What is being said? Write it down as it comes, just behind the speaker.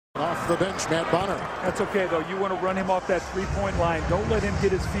Off the bench, Matt Bonner. That's okay, though. You want to run him off that three-point line. Don't let him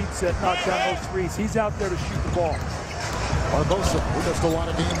get his feet set, knock down those threes. He's out there to shoot the ball. Barbosa, who missed a lot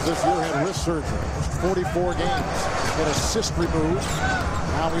of games this year, had wrist surgery. 44 games. Had assist removed.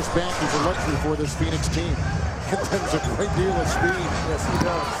 Now he's back. He's a luxury for this Phoenix team. There's a great deal of speed. Yes, he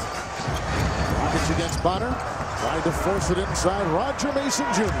does. Rockets against Bonner. Trying to force it inside. Roger Mason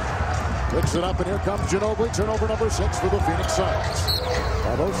Jr. Picks it up, and here comes Ginobili. Turnover number 6 for the Phoenix Suns.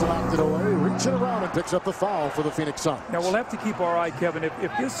 Barbosa knocked it away, reaching around and picks up the foul for the Phoenix Suns. Now we'll have to keep our eye, Kevin. If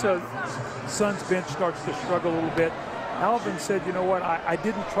this Suns bench starts to struggle a little bit, Alvin said, you know what, I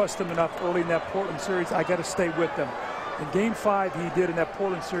didn't trust them enough early in that Portland series. I got to stay with them. In Game 5, he did in that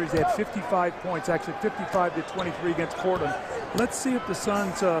Portland series. They had 55 points, actually 55 to 23 against Portland. Let's see if the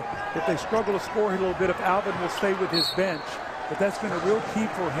Suns, if they struggle to score a little bit, if Alvin will stay with his bench. But that's been a real key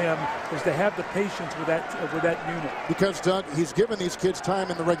for him, is to have the patience with that unit. Because, Doug, he's given these kids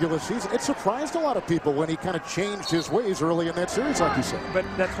time in the regular season. It surprised a lot of people when he kind of changed his ways early in that series, like you said. But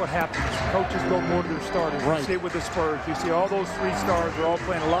that's what happens. Coaches go more to their starters. Right. You see it with the Spurs. You see all those 3 stars are all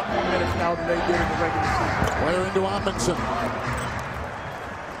playing a lot more minutes now than they did in the regular season. Blair into Amundsen.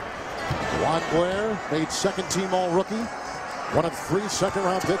 Juan Blair made second-team All-Rookie. One of 3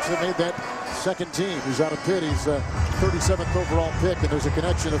 second-round picks that made that second team. He's out of Pitt. He's 37th overall pick, and there's a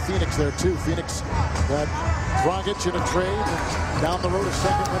connection to Phoenix there, too. Phoenix got Dragic in a trade. Down the road, a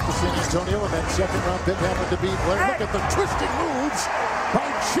second went to San Antonio, and that second-round pick happened to be Blair. Look at the twisting moves by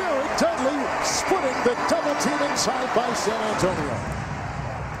Jared Dudley, splitting the double team inside by San Antonio.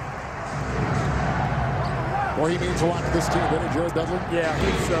 Boy, he means a lot to this team, doesn't he, Jared Dudley? Yeah,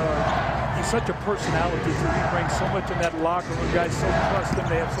 he's such a personality, too. He brings so much in that locker room. Guys so trust him.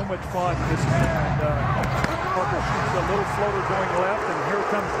 They have so much fun. This team. And Parker shoots a little floater going left, and here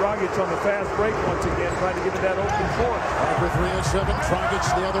comes Dragic on the fast break once again, trying to get to that open court. Parker 3 of 7. Dragic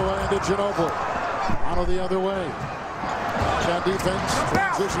the other way into Ginobili. Out of the other way. On defense,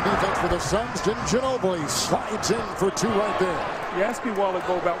 transition defense for the Suns. Ginobili slides in for 2 right there. You asked me a while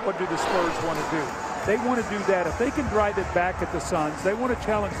ago about what do the Spurs want to do. They want to do that. If they can drive it back at the Suns, they want to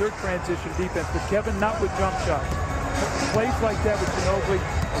challenge their transition defense. But Kevin, not with jump shots. Plays like that with Ginobili,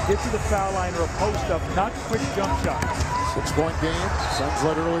 get to the foul line or a post-up, not quick jump shots. 6-point game. Suns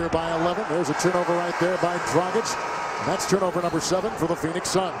led earlier by 11. There's a turnover right there by Dragic. And that's turnover number 7 for the Phoenix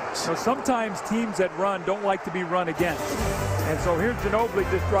Suns. So sometimes teams that run don't like to be run against. And so here Ginobili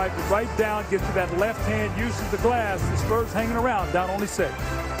just drives it right down, gets to that left hand, uses the glass. The Spurs hanging around, down only 6.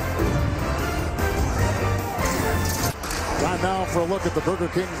 Time now for a look at the Burger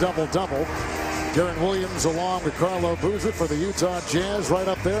King double-double. Darren Williams along with Carlo Boozer for the Utah Jazz right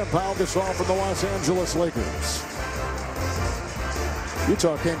up there. And Pau Gasol from the Los Angeles Lakers.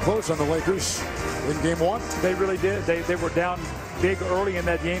 Utah came close on the Lakers in Game 1. They really did. They were down big early in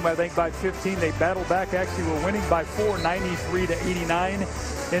that game, I think by 15. They battled back, actually were winning by 4, 93 to 89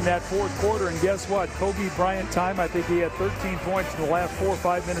 in that 4th quarter. And guess what? Kobe Bryant time, I think he had 13 points in the last 4 or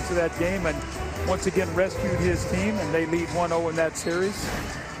 5 minutes of that game, and once again rescued his team, and they lead 1-0 in that series.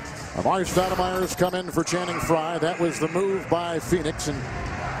 Amari Stoudemire's come in for Channing Frye. That was the move by Phoenix, and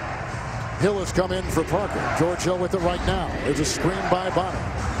Hill has come in for Parker. George Hill with it right now. There's a screen by Bonner.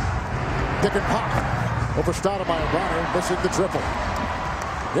 Pick and pop over Stoudemire. Bonner missing the triple.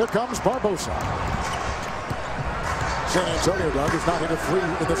 Here comes Barbosa. San Antonio, Doug, is not hit a 3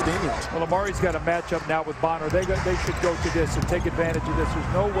 in this game yet. Well, Amari's got a matchup now with Bonner. They should go to this and take advantage of this.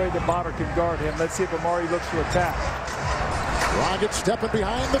 There's no way that Bonner can guard him. Let's see if Amari looks to attack. Rockets stepping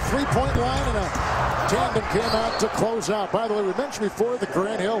behind the 3-point line, and a tandem came out to close out. By the way, we mentioned before that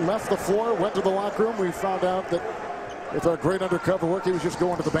Grant Hill left the floor, went to the locker room. We found out that with our great undercover work, he was just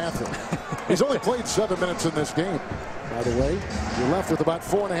going to the bathroom. He's only played 7 minutes in this game, by the way. He left with about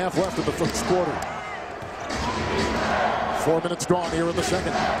 4.5 left in the 1st quarter. 4 minutes gone here in the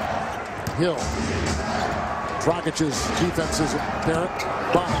 2nd. Hill. Dragic's defense is apparent.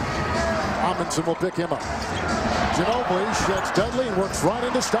 Bonner. Amundsen will pick him up. Ginobili sheds Dudley and works right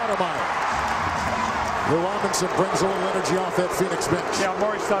into Stoudemire. Lou Amundsen brings a little energy off that Phoenix bench. Yeah,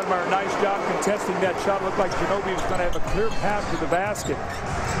 Amari Stoudemire, nice job contesting that shot. Looked like Ginobili was going to have a clear path to the basket.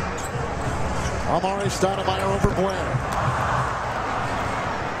 Amari Stoudemire over Blair.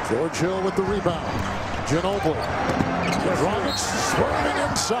 George Hill with the rebound. Ginobili. Dragic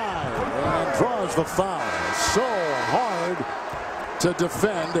swerving inside and draws the foul. So hard to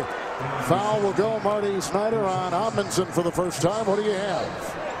defend. Foul will go Marty Snyder on Amundsen for the first time. What do you have?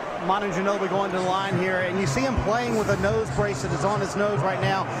 Manu Ginobili going to the line here, and you see him playing with a nose brace that is on his nose right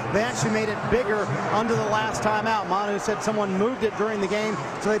now. They actually made it bigger under the last timeout. Manu said someone moved it during the game,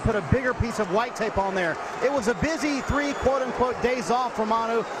 so they put a bigger piece of white tape on there. It was a busy 3 quote-unquote days off for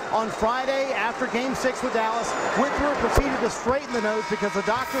Manu. On Friday, after Game 6 with Dallas, went through and proceeded to straighten the nose because the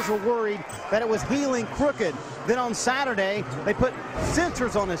doctors were worried that it was healing crooked. Then on Saturday, they put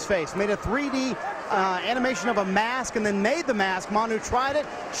sensors on his face, made a 3D animation of a mask, and then made the mask. Manu tried it,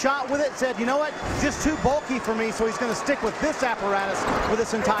 shot with it, said, you know what, just too bulky for me, so he's going to stick with this apparatus for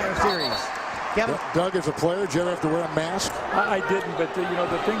this entire series. Kevin? Doug, as a player, did you ever have to wear a mask? I didn't, but you know,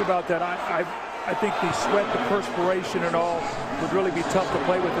 the thing about that, I think the sweat, the perspiration and all would really be tough to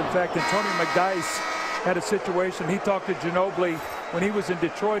play with. In fact, Antonio McDyess had a situation. He talked to Ginobili when he was in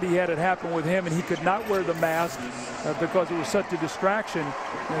Detroit. He had it happen with him, and he could not wear the mask because it was such a distraction.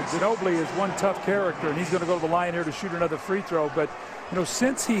 You know, Ginobili is one tough character, and he's going to go to the line here to shoot another free throw. But you know,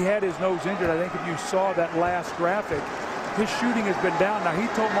 since he had his nose injured, I think if you saw that last graphic, his shooting has been down. Now, he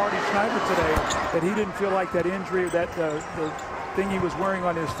told Marty Schneider today that he didn't feel like that injury, that the thing he was wearing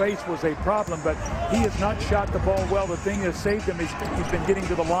on his face was a problem, but he has not shot the ball well. The thing that saved him is he's been getting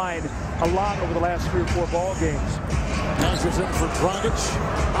to the line a lot over the last 3 or 4 ball games. Passes in for Dragic.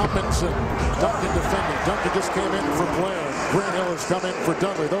 Amundsen. Duncan defending. Duncan just came in for Blair. Grant Hill has come in for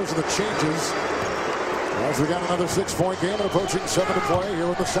Dudley. Those are the changes as we got another 6-point game and approaching 7 to play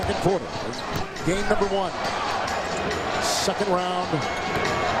here in the second quarter. Game number 1. Second round.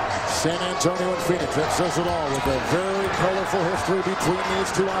 San Antonio and Phoenix. That says it all, with a very colorful history between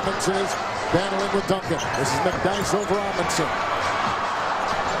these two. Amundsen is battling with Duncan. This is McDyess over Amundsen.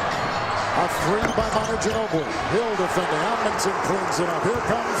 A 3 by Manu Ginobili. Hill defending. Amundsen cleans it up. Here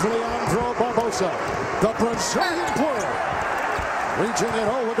comes Leandro Barbosa, the Brazilian player. Reaching it.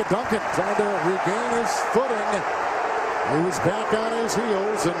 Oh, look at Duncan trying to regain his footing. He was back on his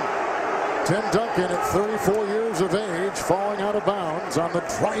heels, and Tim Duncan, at 34 years of age, falling out of bounds on the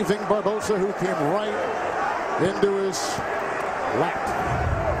driving Barbosa, who came right into his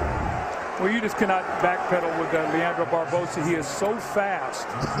lap. Well, you just cannot backpedal with Leandro Barbosa. He is so fast.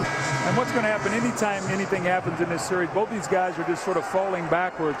 And what's going to happen anytime anything happens in this series, both these guys are just sort of falling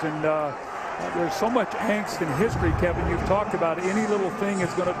backwards. And there's so much angst in history, Kevin. You've talked about any little thing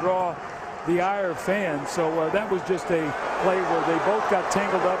is going to draw the ire of fans. So that was just a play where they both got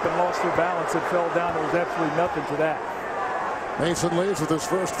tangled up and lost their balance and fell down. There was absolutely nothing to that. Mason leads with his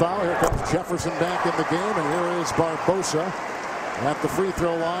first foul. Here comes Jefferson back in the game, and here is Barbosa at the free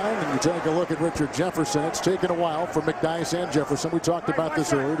throw line. And you take a look at Richard Jefferson. It's taken a while for McDyess and Jefferson. We talked about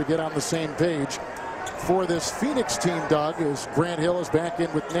this earlier, to get on the same page for this Phoenix team, Doug, as Grant Hill is back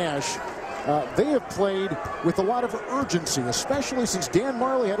in with Nash. They have played with a lot of urgency, especially since Dan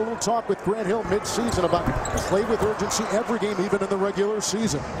Marley had a little talk with Grant Hill mid-season about play with urgency every game, even in the regular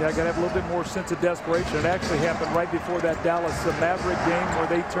season. Yeah, I got to have a little bit more sense of desperation. It actually happened right before that Dallas Maverick game where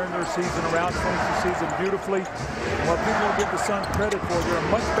they turned their season around, finished the season beautifully. And what people will give the Suns credit for, they're a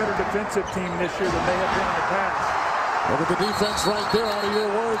much better defensive team this year than they have been in the past. Look at the defense right there. Out of your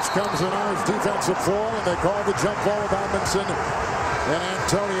words comes an honest defensive floor, and they call the jump ball of Amundsen and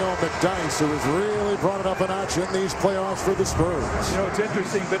Antonio McDyess, who has really brought it up a notch in these playoffs for the Spurs. You know, it's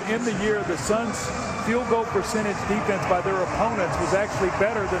interesting, but in the year, the Suns' field goal percentage defense by their opponents was actually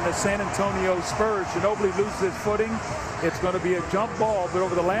better than the San Antonio Spurs. Ginobili loses his footing. It's going to be a jump ball, but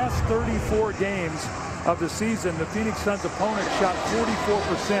over the last 34 games of the season, the Phoenix Suns opponent shot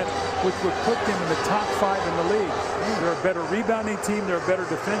 44%, which would put them in the top 5 in the league. They're a better rebounding team. They're a better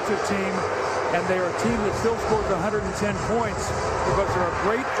defensive team. And they are a team that still scores 110 points because they're a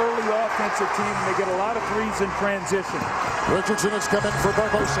great early offensive team, and they get a lot of threes in transition. Richardson is coming for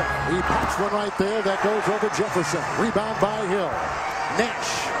Barbosa. He pops one right there. That goes over Jefferson. Rebound by Hill.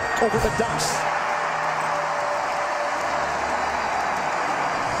 Nash over McDyess.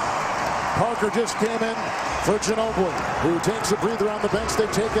 Parker just came in for Ginobili, who takes a breather on the bench.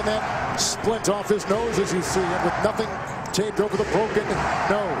 They've taken that splint off his nose, as you see, and with nothing taped over the broken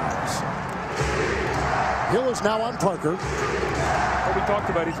nose. Hill is now on Parker. What we talked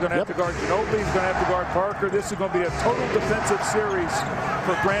about, he's going to have to guard Ginobili, he's going to have to guard Parker. This is going to be a total defensive series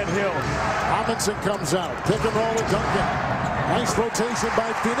for Grant Hill. Amundsen comes out. Pick and roll with Duncan. Nice rotation by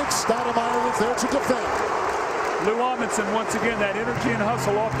Phoenix. Stoudemire is there to defend. Lou Amundsen, once again, that energy and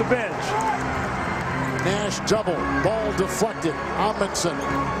hustle off the bench. Nash double. Ball deflected. Amundsen.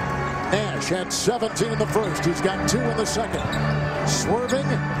 Nash had 17 in the first. He's got 2 in the second. Swerving.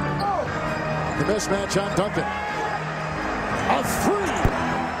 The mismatch on Duncan. A 3.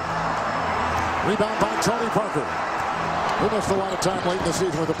 Rebound by Tony Parker. He missed a lot of time late in the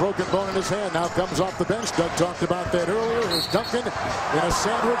season with a broken bone in his hand. Now comes off the bench. Doug talked about that earlier. Here's Duncan in a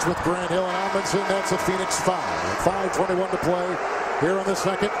sandwich with Grant Hill and Amundsen. That's a Phoenix foul. 5:21 to play here in the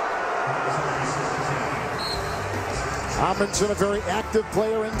second. Amundsen, a very active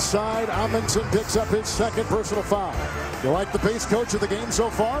player inside. Amundsen picks up his second personal foul. You like the pace, coach, of the game so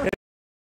far?